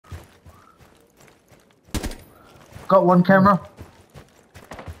Got one camera.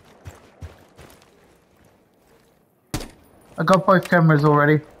 I got both cameras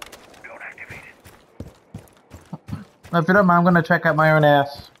already. Now, if you don't mind, I'm gonna check out my own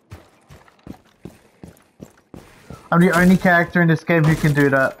ass. I'm the only character in this game who can do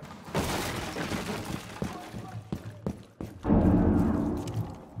that.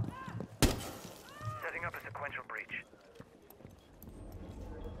 Setting up a sequential breach.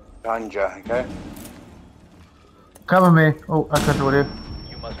 Ganja, okay? Cover me. Oh, I cut you.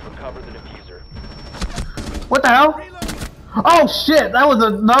 You must recover the diffuser. What the hell? Oh shit, that was a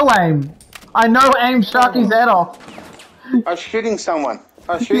no aim. I no aim Sharky's head off. I was shooting someone.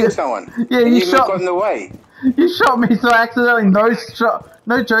 Someone. Yeah, and you got in the way. You shot me so accidentally. No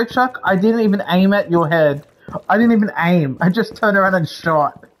joke, Chuck. I didn't even aim at your head. I didn't even aim. I just turned around and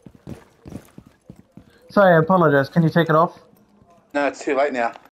shot. Sorry, I apologize. Can you take it off? No, it's too late now.